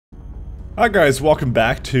Hi guys, welcome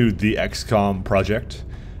back to the XCOM project.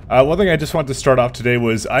 One thing I just wanted to start off today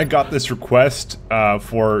was I got this request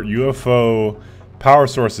for UFO power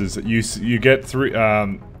sources. You get three.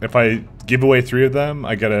 If I give away 3 of them,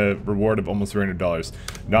 I get a reward of almost $300.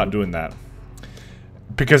 Not doing that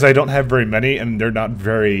because I don't have very many, and they're not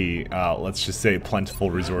very, let's just say, plentiful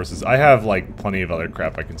resources. I have like plenty of other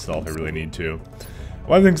crap I can sell if I really need to.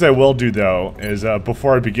 One of the things I will do though is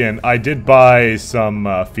before I begin, I did buy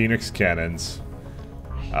some Phoenix cannons,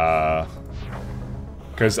 because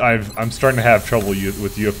I'm starting to have trouble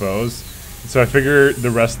with UFOs, so I figure the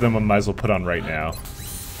rest of them I might as well put on right now,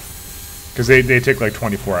 because they take like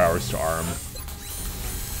 24 hours to arm.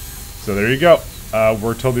 So there you go.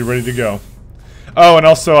 We're totally ready to go. Oh, and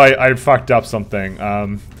also I fucked up something.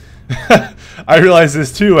 I realized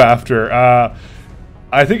this too after.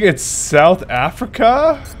 I think it's South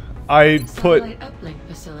Africa. I put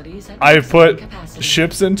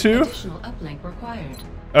ships into.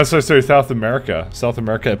 Oh, sorry, South America. South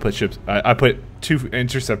America. I put ships. I put 2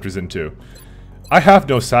 interceptors into. I have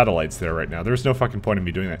no satellites there right now. There's no fucking point in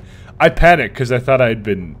me doing that. I panicked because I thought I'd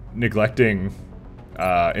been neglecting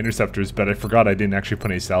interceptors, but I forgot I didn't actually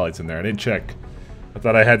put any satellites in there. I didn't check. I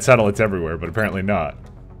thought I had satellites everywhere, but apparently not.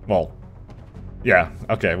 Well. Yeah,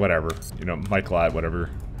 okay, whatever. You know, Mike Ladd, whatever.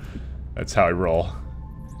 That's how I roll.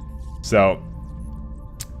 So,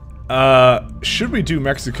 should we do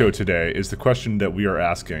Mexico today is the question that we are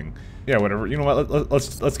asking. Yeah, whatever. You know what,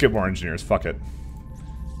 let's get more engineers. Fuck it.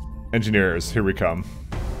 Engineers, here we come.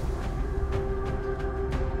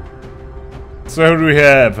 So who do we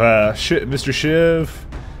have? Mr. Shiv,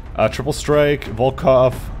 Triple Strike,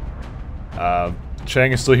 Volkov,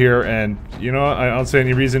 Chang is still here, and you know what? I don't see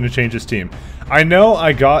any reason to change this team. I know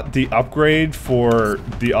I got the upgrade for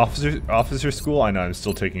the officer school. I know I'm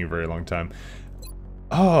still taking a very long time.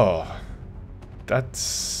 Oh,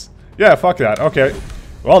 that's, yeah. Fuck that. Okay,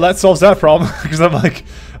 well that solves that problem because I'm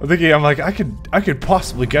thinking I could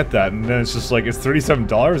possibly get that, and then it's just like it's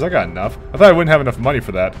 $37. I got enough. I thought I wouldn't have enough money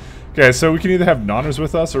for that. Okay, so we can either have nonners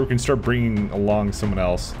with us, or we can start bringing along someone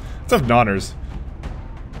else. Let's have nonners.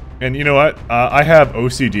 And you know what? I have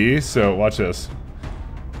OCD, so watch this.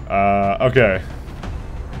 Okay.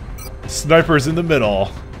 Snipers in the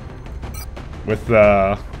middle. With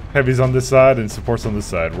heavies on this side and supports on this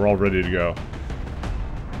side. We're all ready to go.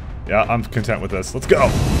 Yeah, I'm content with this. Let's go!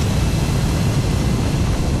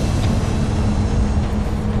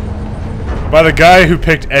 By the guy who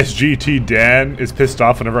picked SGT Dan is pissed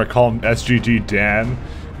off whenever I call him SGT Dan.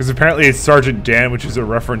 Because apparently it's Sergeant Dan, which is a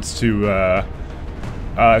reference to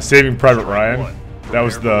Saving Private Ryan. That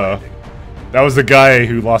was the guy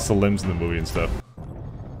who lost the limbs in the movie and stuff.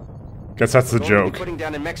 Guess that's the joke. Putting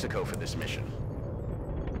down in Mexico for this mission.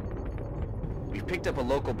 We've picked up a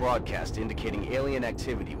local broadcast indicating alien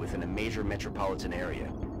activity within a major metropolitan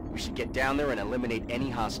area. We should get down there and eliminate any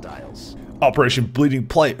hostiles. Operation Bleeding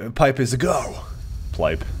Pipe is a go.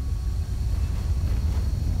 Plipe.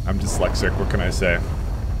 I'm dyslexic. What can I say?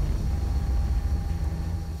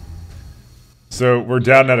 So we're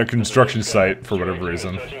down at a construction site for whatever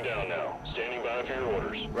reason.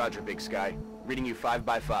 Roger, Big Sky. Reading you 5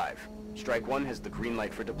 by 5. Strike 1 has the green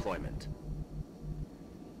light for deployment.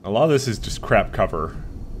 A lot of this is just crap cover.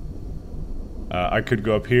 I could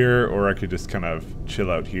go up here, or I could just kind of chill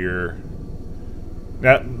out here.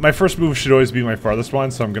 Now, my first move should always be my farthest one,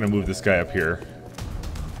 so I'm gonna move this guy up here.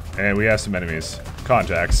 And we have some enemies.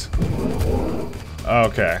 Contacts.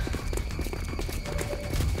 Okay.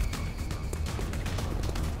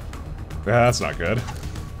 That's not good.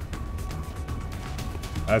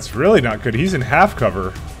 That's really not good. He's in half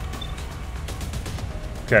cover.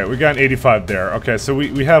 Okay, we got an 85 there. Okay, so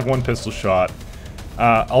we have 1 pistol shot.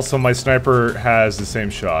 Also, my sniper has the same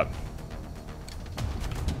shot.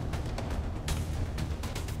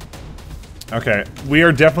 Okay, we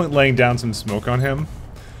are definitely laying down some smoke on him.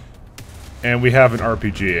 And we have an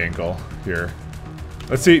RPG angle here.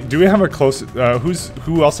 Let's see, do we have a close...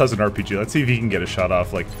 who else has an RPG? Let's see if he can get a shot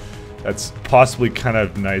off, like... That's possibly kind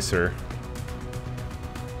of nicer.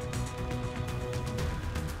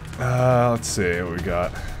 Let's see what we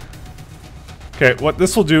got. Okay, what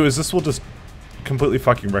this will do is this will just completely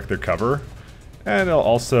fucking wreck their cover. And it'll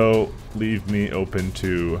also leave me open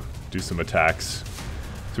to do some attacks.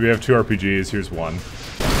 So we have 2 RPGs, here's 1.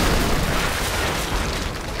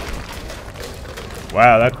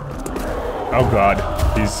 Wow, that... Oh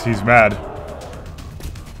god, he's mad.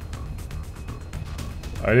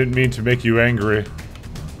 I didn't mean to make you angry.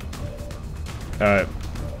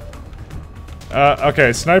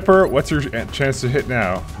 Okay, Sniper, what's your chance to hit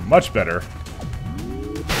now? Much better.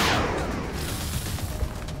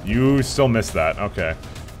 You still missed that, okay.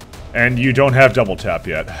 And you don't have double tap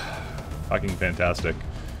yet. Fucking fantastic.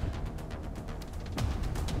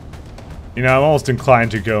 You know, I'm almost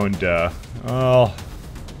inclined to go and, well...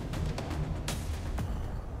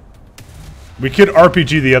 We could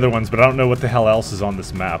RPG the other ones, but I don't know what the hell else is on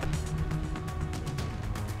this map.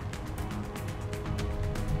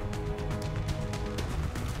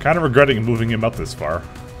 Kind of regretting moving him up this far.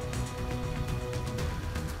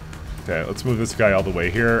 Okay, let's move this guy all the way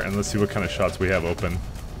here, and let's see what kind of shots we have open.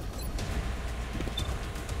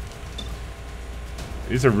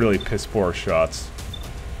 These are really piss-poor shots.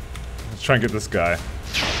 Let's try and get this guy.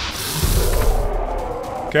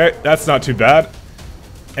 Okay, that's not too bad.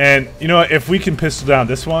 And, you know what, if we can pistol down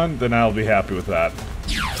this one, then I'll be happy with that.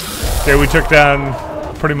 Okay, we took down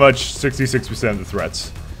pretty much 66% of the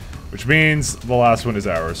threats. Which means the last one is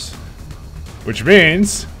ours. Which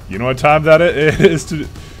means, you know what time that is to...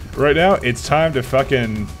 Right now, it's time to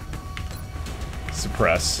fucking...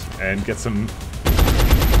 suppress and get some...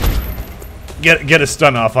 Get a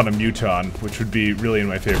stun off on a Muton, which would be really in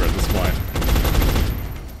my favor at this point.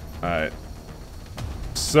 Alright.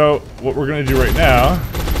 So, what we're gonna do right now...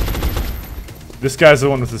 This guy's the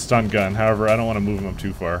one with the stun gun, however, I don't want to move him up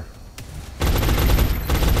too far.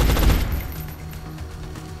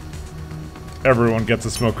 Everyone gets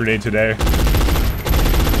a smoke grenade today.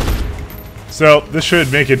 So, this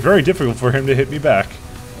should make it very difficult for him to hit me back.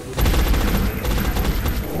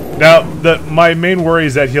 Now, my main worry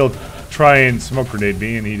is that he'll try and smoke grenade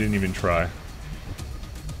me, and he didn't even try.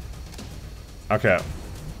 Okay.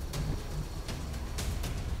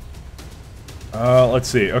 Let's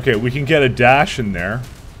see. Okay, we can get a dash in there.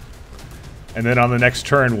 And then on the next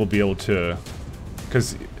turn, we'll be able to...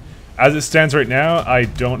 Because, as it stands right now, I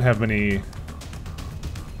don't have many...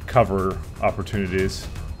 cover opportunities.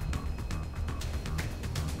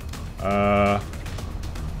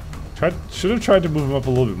 Should have tried to move him up a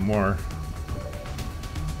little bit more.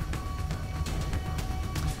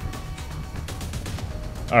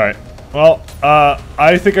 Alright. Well,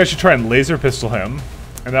 I think I should try and laser pistol him.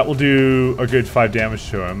 And that will do a good 5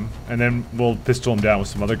 damage to him. And then we'll pistol him down with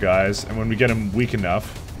some other guys. And when we get him weak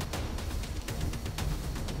enough,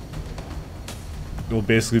 we'll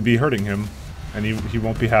basically be hurting him. And he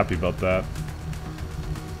won't be happy about that.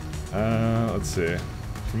 Let's see.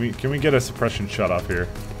 Can we get a suppression shot off here?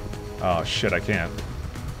 Oh shit, I can't.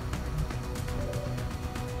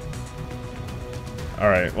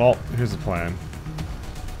 Alright, well, here's the plan.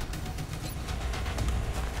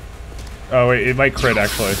 Oh wait, it might crit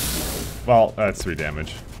actually. Well, that's 3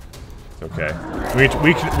 damage. It's okay. We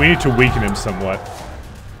need to weaken him somewhat.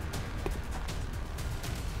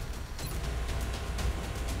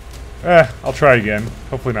 I'll try again.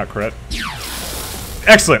 Hopefully not crit.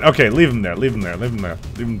 Excellent! Okay, leave him there, leave him there, leave him there.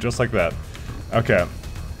 Leave him just like that. Okay.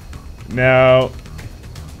 Now...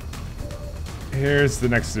 Here's the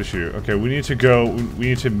next issue. Okay, we need to go... We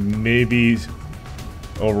need to maybe...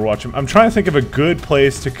 Overwatch him. I'm trying to think of a good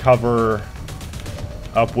place to cover...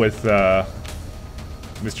 up with,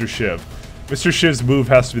 Mr. Shiv. Mr. Shiv's move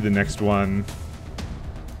has to be the next one.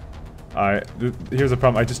 Here's the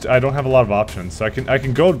problem. I don't have a lot of options, so I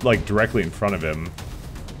can go like directly in front of him.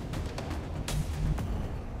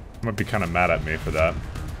 He might be kind of mad at me for that.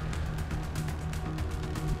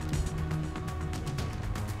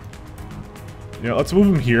 You know, let's move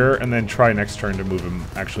him here and then try next turn to move him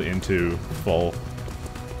actually into full.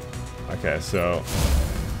 Okay, so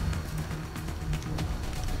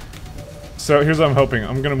here's what I'm hoping.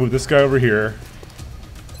 I'm gonna move this guy over here.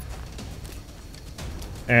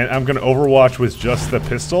 And I'm gonna overwatch with just the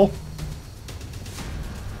pistol.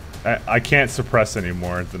 I can't suppress any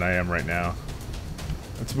more than I am right now.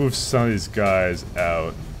 Let's move some of these guys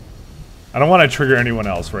out. I don't want to trigger anyone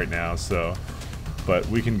else right now, so... But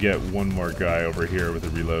we can get one more guy over here with a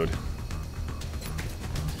reload.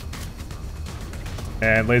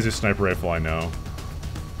 And laser sniper rifle, I know.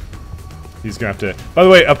 He's gonna have to... By the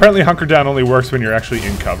way, apparently hunker down only works when you're actually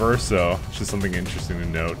in cover, so it's just something interesting to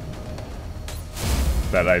note.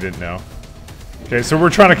 That I didn't know. Okay, so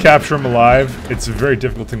we're trying to capture him alive. It's a very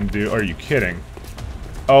difficult thing to do. Are you kidding?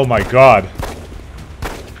 Oh my god.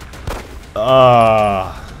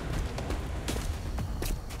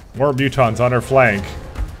 More mutons on our flank.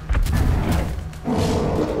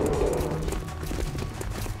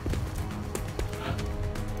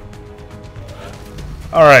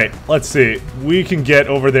 Alright, let's see. We can get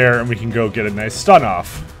over there and we can go get a nice stun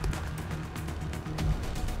off.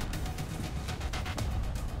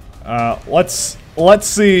 Let's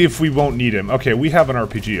see if we won't need him. Okay, we have an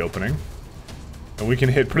RPG opening. And we can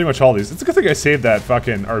hit pretty much all these. It's a good thing I saved that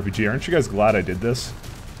fucking RPG. Aren't you guys glad I did this?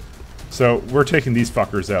 So, we're taking these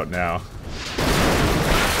fuckers out now.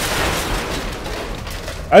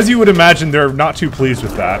 As you would imagine, they're not too pleased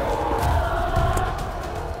with that.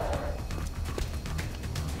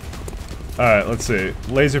 Alright, let's see.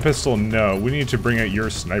 Laser pistol, no. We need to bring out your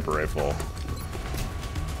sniper rifle.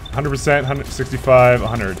 100%, 165,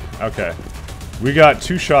 100. Okay. We got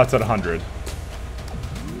 2 shots at 100.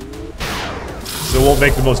 So we'll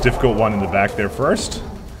make the most difficult one in the back there first.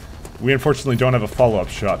 We unfortunately don't have a follow-up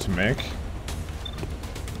shot to make.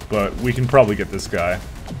 But we can probably get this guy.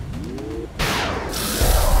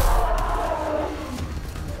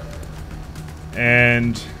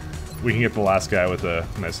 And we can get the last guy with a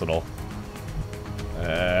nice little...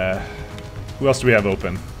 who else do we have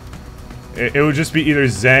open? It would just be either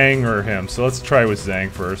Zhang or him. So let's try with Zhang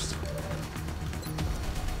first.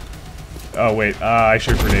 Oh wait, I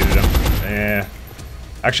should have grenaded him.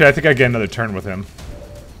 Actually, I think I get another turn with him.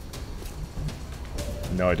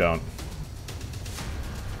 No, I don't.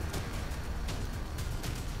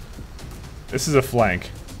 This is a flank.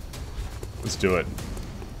 Let's do it.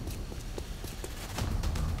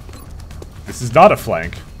 This is not a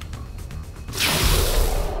flank.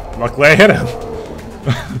 Luckily I hit him.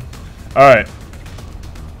 Alright.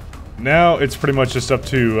 Now it's pretty much just up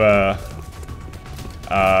to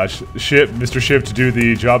Mr. Shiv to do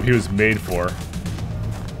the job he was made for.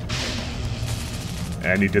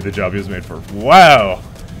 And he did the job he was made for. Wow!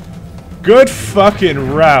 Good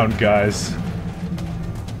fucking round, guys.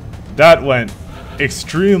 That went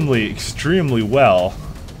extremely, extremely well.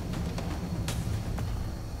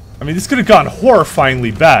 I mean, this could have gone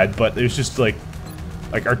horrifyingly bad, but it was just like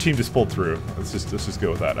our team just pulled through. Let's just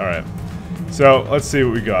go with that. All right. So let's see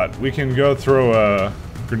what we got. We can go throw a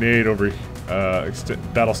grenade over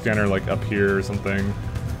battle scanner like up here or something.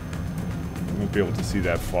 We won't be able to see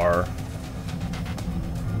that far.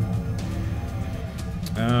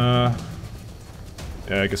 Yeah,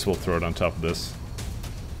 I guess we'll throw it on top of this.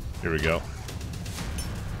 Here we go.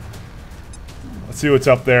 Let's see what's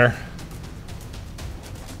up there.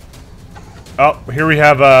 Oh, here we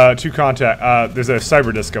have 2 contact. There's a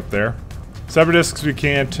cyber disc up there. Cyber discs we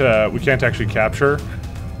can't actually capture,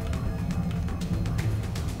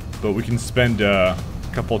 but we can spend a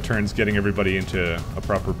couple of turns getting everybody into a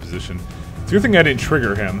proper position. It's a good thing I didn't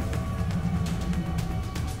trigger him.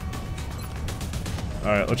 All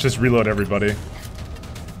right, let's just reload everybody.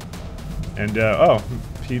 And oh,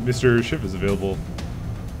 Mr. Shiv is available.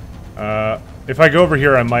 If I go over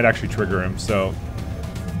here, I might actually trigger him. So.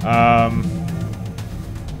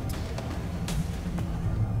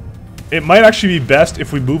 It might actually be best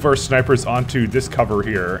if we move our snipers onto this cover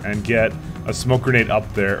here and get a smoke grenade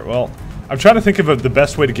up there. Well, I'm trying to think of the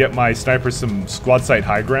best way to get my snipers some squad site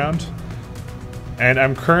high ground. And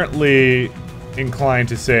I'm currently inclined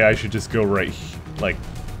to say I should just go right, like,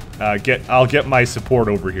 I'll get my support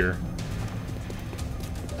over here.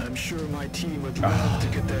 I'm sure my team would love to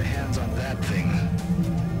get their hands on that thing.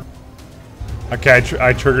 Okay,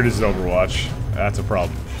 I triggered his Overwatch. That's a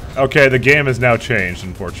problem. Okay, the game has now changed,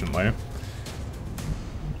 unfortunately.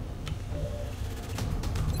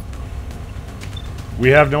 We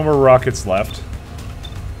have no more rockets left.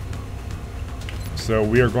 So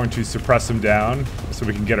we are going to suppress them down so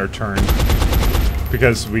we can get our turn.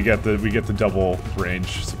 Because we get the double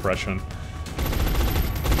range suppression.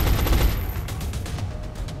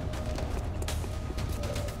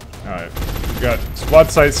 Alright. We got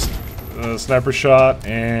squad sights, sniper shot,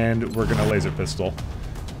 and we're gonna laser pistol.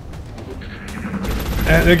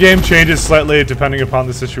 And the game changes slightly depending upon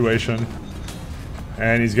the situation.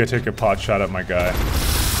 And he's gonna take a pot shot at my guy.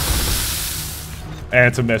 And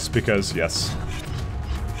it's a miss because, yes.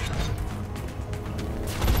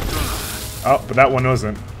 Oh, but that one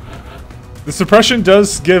wasn't. The suppression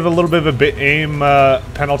does give a little bit of a aim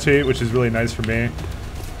penalty, which is really nice for me.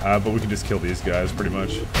 But we can just kill these guys, pretty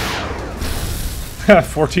much.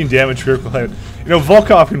 14 damage, critical hit. You know,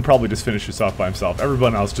 Volkov can probably just finish this off by himself.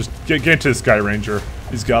 Everyone else, just get into the Sky Ranger.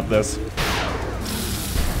 He's got this.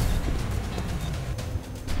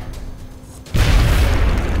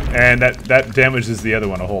 And that damages the other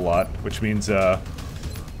one a whole lot, which means our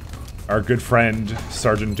good friend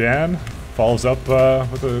Sergeant Dan follows up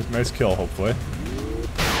with a nice kill, hopefully.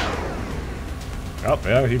 Oh,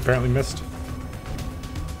 yeah, he apparently missed.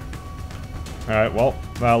 Alright, well,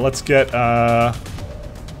 let's get, well,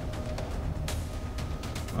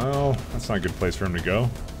 that's not a good place for him to go.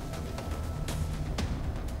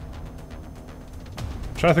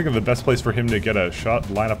 I'm trying to think of the best place for him to get a shot,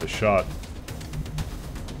 line up a shot.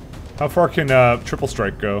 How far can Triple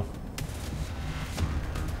Strike go?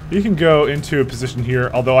 He can go into a position here,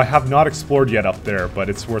 although I have not explored yet up there, but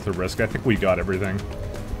it's worth a risk. I think we got everything.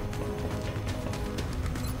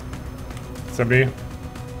 70.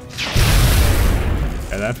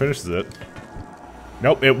 And that finishes it.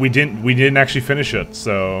 Nope, we didn't actually finish it,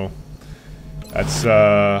 so that's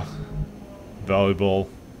valuable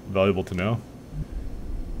to know.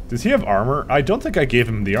 Does he have armor? I don't think I gave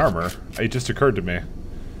him the armor. It just occurred to me.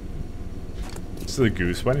 Silly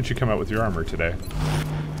goose, why didn't you come out with your armor today?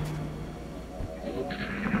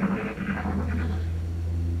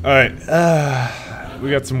 Alright, we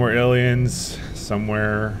got some more aliens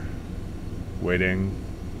somewhere waiting.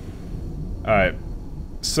 Alright,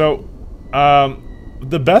 so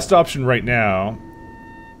the best option right now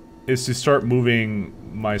is to start moving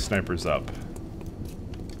my snipers up.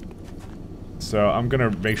 So I'm gonna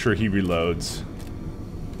make sure he reloads.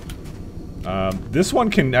 This one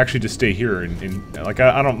can actually just stay here and like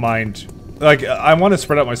I don't mind. Like I want to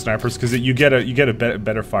spread out my snipers because you get a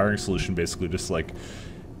better firing solution basically, just like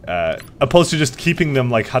opposed to just keeping them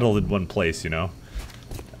like huddled in one place. You know,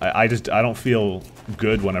 I don't feel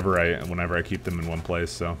good whenever I keep them in one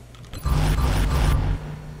place. So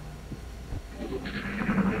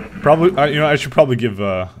probably you know I should probably give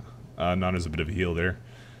Nanas a bit of a heal there.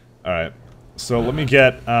 All right, so let me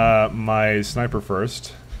get my sniper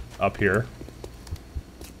first. Up here.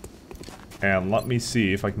 And let me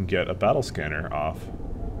see if I can get a battle scanner off.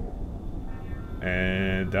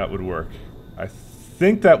 And that would work. I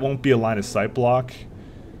think that won't be a line of sight block.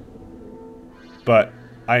 But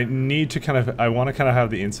I need to I want to kind of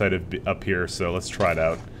have the inside of up here, so let's try it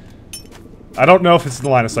out. I don't know if it's the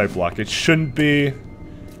line of sight block. It shouldn't be.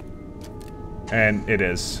 And it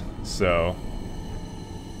is. So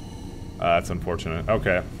that's unfortunate.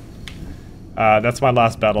 Okay. That's my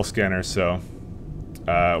last battle scanner, so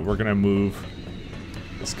we're gonna move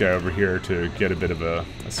this guy over here to get a bit of a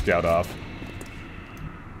scout off.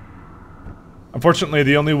 Unfortunately,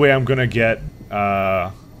 the only way I'm gonna get,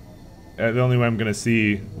 the only way I'm gonna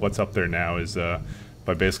see what's up there now is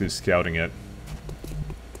by basically scouting it.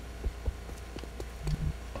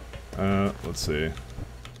 Let's see.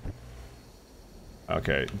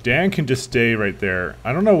 Okay, Dan can just stay right there.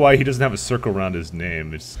 I don't know why he doesn't have a circle around his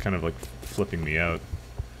name. It's kind of like flipping me out.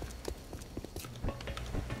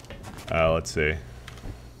 Let's see.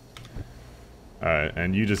 Alright,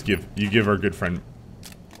 and you give our good friend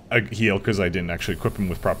a heal because I didn't actually equip him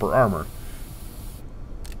with proper armor.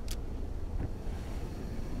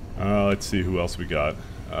 Let's see who else we got.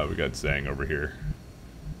 We got Zhang over here.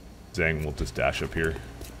 Zhang will just dash up here.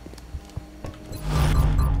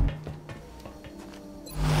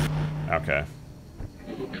 Okay.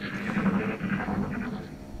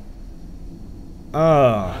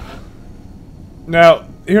 Now,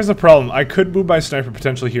 here's the problem. I could move my sniper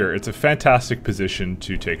potentially here. It's a fantastic position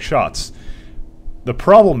to take shots. The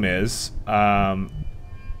problem is, I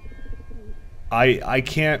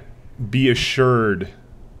can't be assured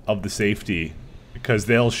of the safety because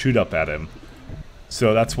they'll shoot up at him.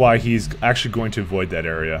 So that's why he's actually going to avoid that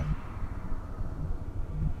area.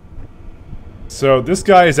 So this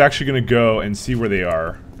guy is actually going to go and see where they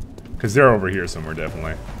are. Because they're over here somewhere,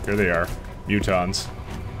 definitely. Here they are. Mutons.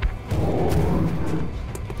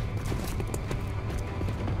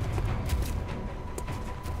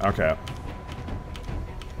 Okay.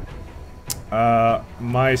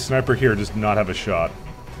 My sniper here does not have a shot.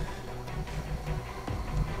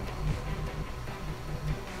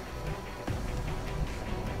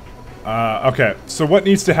 Okay, so what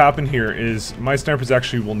needs to happen here is my snipers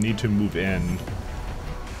actually will need to move in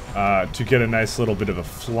to get a nice little bit of a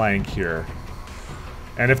flank here.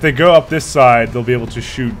 And if they go up this side, they'll be able to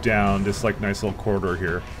shoot down this like nice little corridor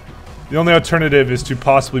here. The only alternative is to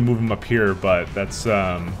possibly move them up here, but that's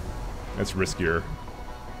riskier.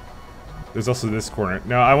 There's also this corner.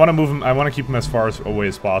 Now I want to move them. I want to keep them as far away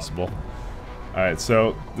as possible. All right,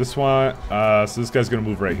 so this one. So this guy's gonna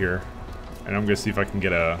move right here. And I'm gonna see if I can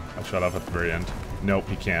get a shot off at the very end. Nope,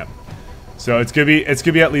 he can't. So it's gonna be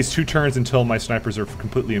at least 2 turns until my snipers are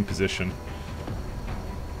completely in position.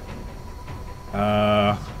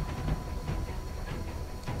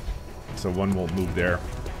 So one will move there.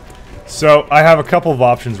 So I have a couple of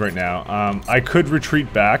options right now. I could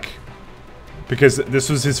retreat back because this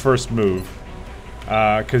was his first move.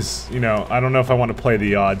 Because you know I don't know if I want to play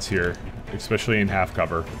the odds here, especially in half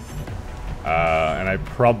cover. And I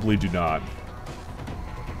probably do not.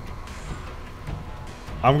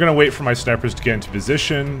 I'm gonna wait for my snipers to get into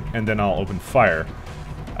position, and then I'll open fire.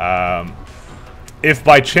 If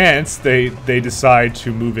by chance they decide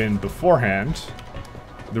to move in beforehand,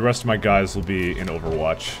 the rest of my guys will be in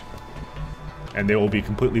Overwatch. And they will be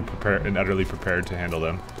completely prepared and utterly prepared to handle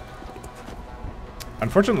them.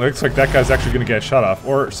 Unfortunately, it looks like that guy's actually gonna get a shot off,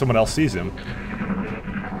 or someone else sees him.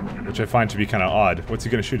 Which I find to be kind of odd. What's he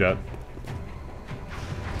gonna shoot at?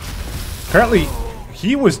 Apparently,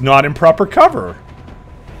 He was not in proper cover.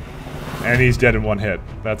 And he's dead in one hit.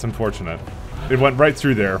 That's unfortunate. It went right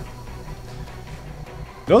through there.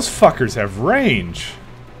 Those fuckers have range.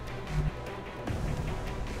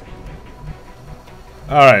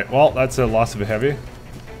 Alright, well, that's a loss of a heavy.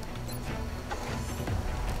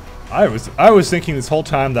 I was thinking this whole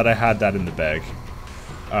time that I had that in the bag.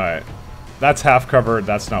 Alright. That's half covered,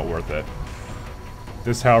 that's not worth it.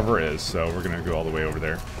 This, however, is, so we're gonna go all the way over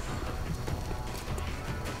there.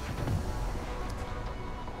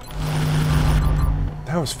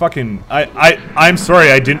 That was fucking... I'm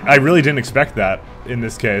sorry, I really didn't expect that in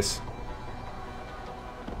this case.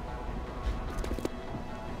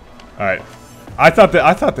 Alright. I thought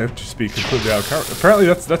that would just be completely out of cover. Apparently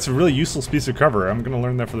that's a really useless piece of cover. I'm gonna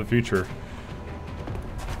learn that for the future.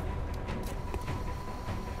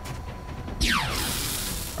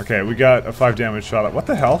 Okay, we got a 5 damage shot at... What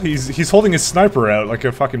the hell? He's holding his sniper out like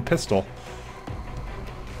a fucking pistol.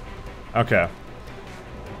 Okay.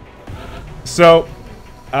 So,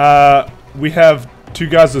 we have 2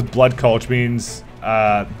 guys with blood call, which means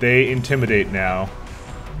they intimidate now.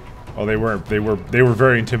 Well, they were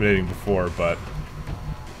very intimidating before, but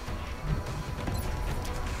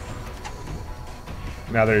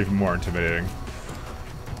now they're even more intimidating.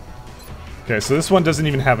 Okay, so this one doesn't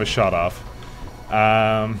even have a shot off.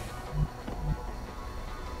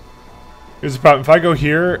 Here's the problem. If I go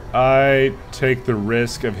here, I take the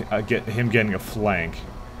risk of him getting a flank.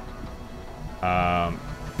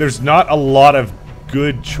 There's not a lot of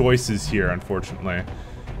good choices here, unfortunately.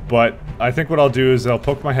 But I think what I'll do is I'll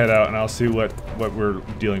poke my head out and I'll see what we're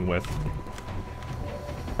dealing with.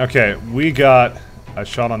 Okay, we got a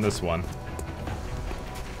shot on this one.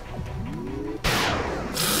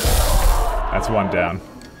 That's one down.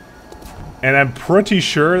 And I'm pretty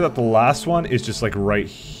sure that the last one is just like right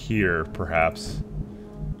here, perhaps.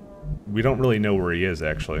 We don't really know where he is,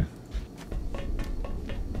 actually.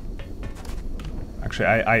 Actually,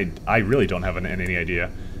 I really don't have any idea.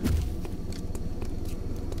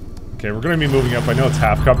 Okay, we're gonna be moving up. I know it's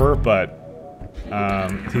half cover, but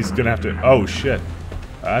he's gonna have to... Oh, shit.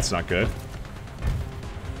 That's not good.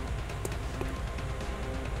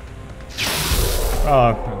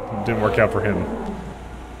 Oh, didn't work out for him.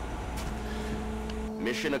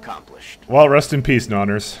 Mission accomplished. Well, rest in peace,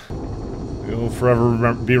 Nonners. You'll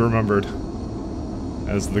forever be remembered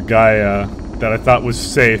as the guy that I thought was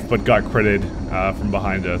safe, but got critted from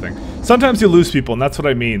behind, I think. Sometimes you lose people, and that's what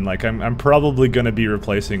I mean. Like, I'm probably gonna be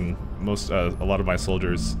replacing a lot of my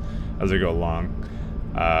soldiers as I go along.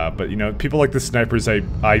 But you know, people like the snipers, I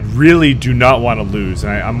really do not want to lose,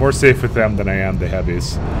 and I'm more safe with them than I am the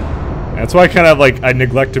heavies. And that's why I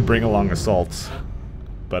neglect to bring along assaults.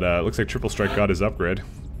 But it looks like Triple Strike got his upgrade.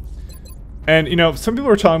 And you know, some people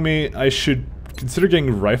are telling me I should consider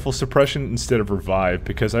getting rifle suppression instead of revive,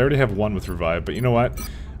 because I already have one with revive. But you know what?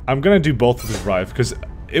 I'm gonna do both with revive, because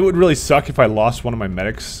it would really suck if I lost one of my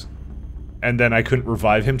medics and then I couldn't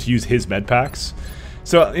revive him to use his med packs.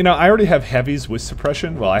 So, you know, I already have heavies with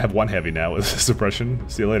suppression. Well, I have one heavy now with suppression.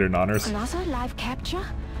 See you later, Nonners. Another live capture?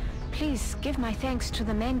 Please give my thanks to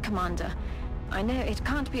the main commander. I know it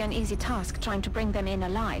can't be an easy task trying to bring them in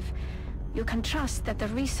alive. You can trust that the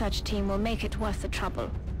research team will make it worth the trouble.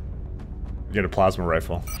 You get a plasma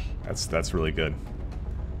rifle. That's really good.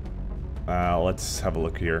 Let's have a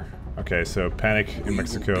look here. Okay, so panic in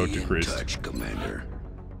Mexico decreased. Touch, Commander.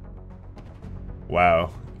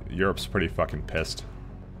 Wow, Europe's pretty fucking pissed.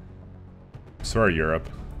 Sorry, Europe.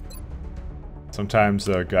 Sometimes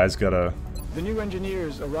guys gotta... The new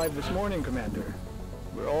engineers arrived this morning, Commander.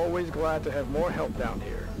 We're always glad to have more help down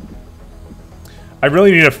here. I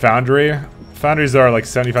really need a foundry. Foundries are like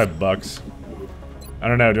 75 bucks. I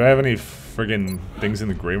don't know, do I have any friggin' things in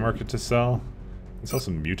the gray market to sell? I can sell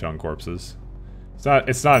some muton corpses.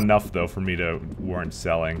 It's not enough though for me to warrant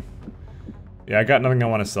selling. Yeah, I got nothing I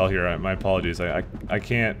want to sell here. My apologies. I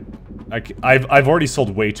can't. I've already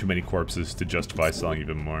sold way too many corpses to justify selling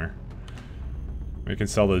even more. We can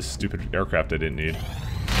sell those stupid aircraft I didn't need.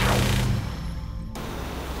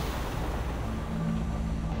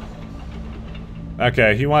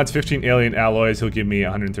 Okay, he wants 15 alien alloys. He'll give me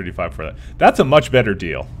 135 for that. That's a much better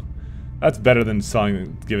deal. That's better than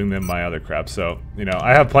giving them my other crap. So, you know,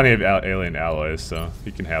 I have plenty of alien alloys, so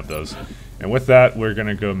he can have those. And with that, we're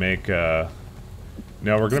gonna go make.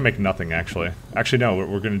 No, we're gonna make nothing actually. Actually, no. What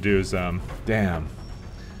we're gonna do is damn.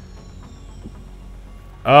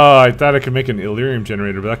 Oh, I thought I could make an Illyrium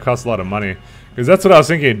generator, but that costs a lot of money. Because that's what I was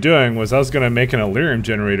thinking of doing. Was I was gonna make an Illyrium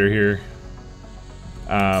generator here.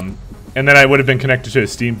 And then I would have been connected to a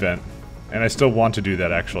steam vent. And I still want to do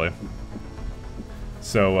that, actually.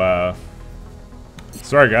 So, let's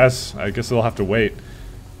Sorry guys, I guess they'll have to wait.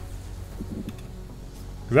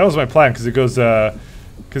 That was my plan, because it goes,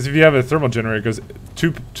 because if you have a thermal generator, it goes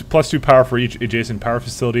 +2 power for each adjacent power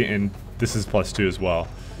facility, and this is +2 as well.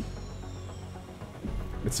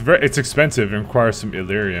 It's expensive and requires some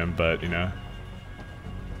Illyrium, but you know,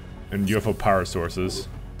 and UFO power sources.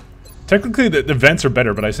 Technically, the vents are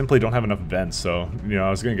better, but I simply don't have enough vents, so you know, I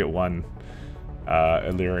was gonna get one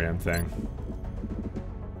Illyrium thing.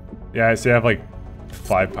 Yeah, I see I have like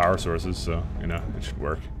 5 power sources, so you know, it should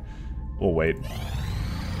work. We'll wait.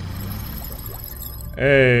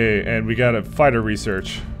 Hey, and we got a fighter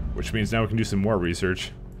research, which means now we can do some more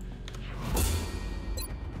research.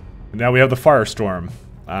 And now we have the Firestorm,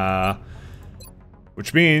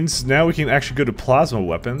 which means now we can actually go to plasma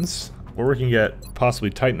weapons, or we can get possibly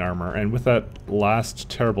Titan armor. And with that last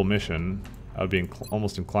terrible mission, I would be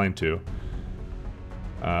almost inclined to.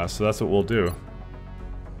 So that's what we'll do.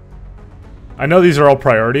 I know these are all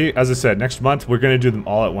priority. As I said, next month we're gonna do them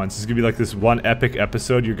all at once. It's gonna be like this one epic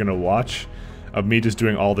episode you're gonna watch of me just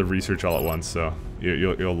doing all the research all at once, so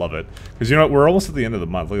you'll love it. Because you know what, we're almost at the end of the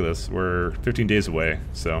month. Look at this, we're 15 days away,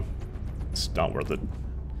 so it's not worth it.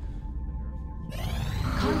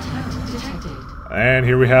 Contact detected. And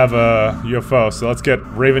here we have a UFO, so let's get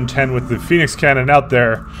Raven 10 with the Phoenix cannon out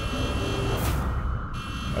there.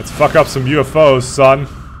 Let's fuck up some UFOs, son.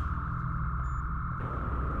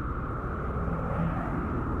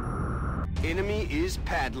 Enemy is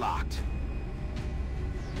padlocked.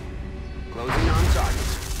 Closing on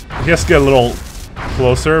target. I guess get a little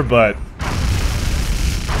closer, but...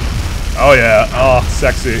 Oh yeah, oh,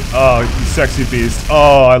 sexy. Oh, you sexy beast.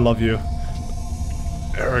 Oh, I love you.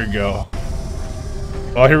 There we go.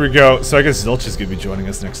 Oh, here we go. So I guess Zilch is gonna be joining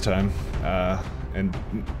us next time.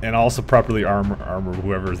 And also properly armor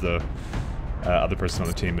whoever the other person on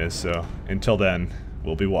the team is, so until then,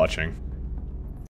 we'll be watching.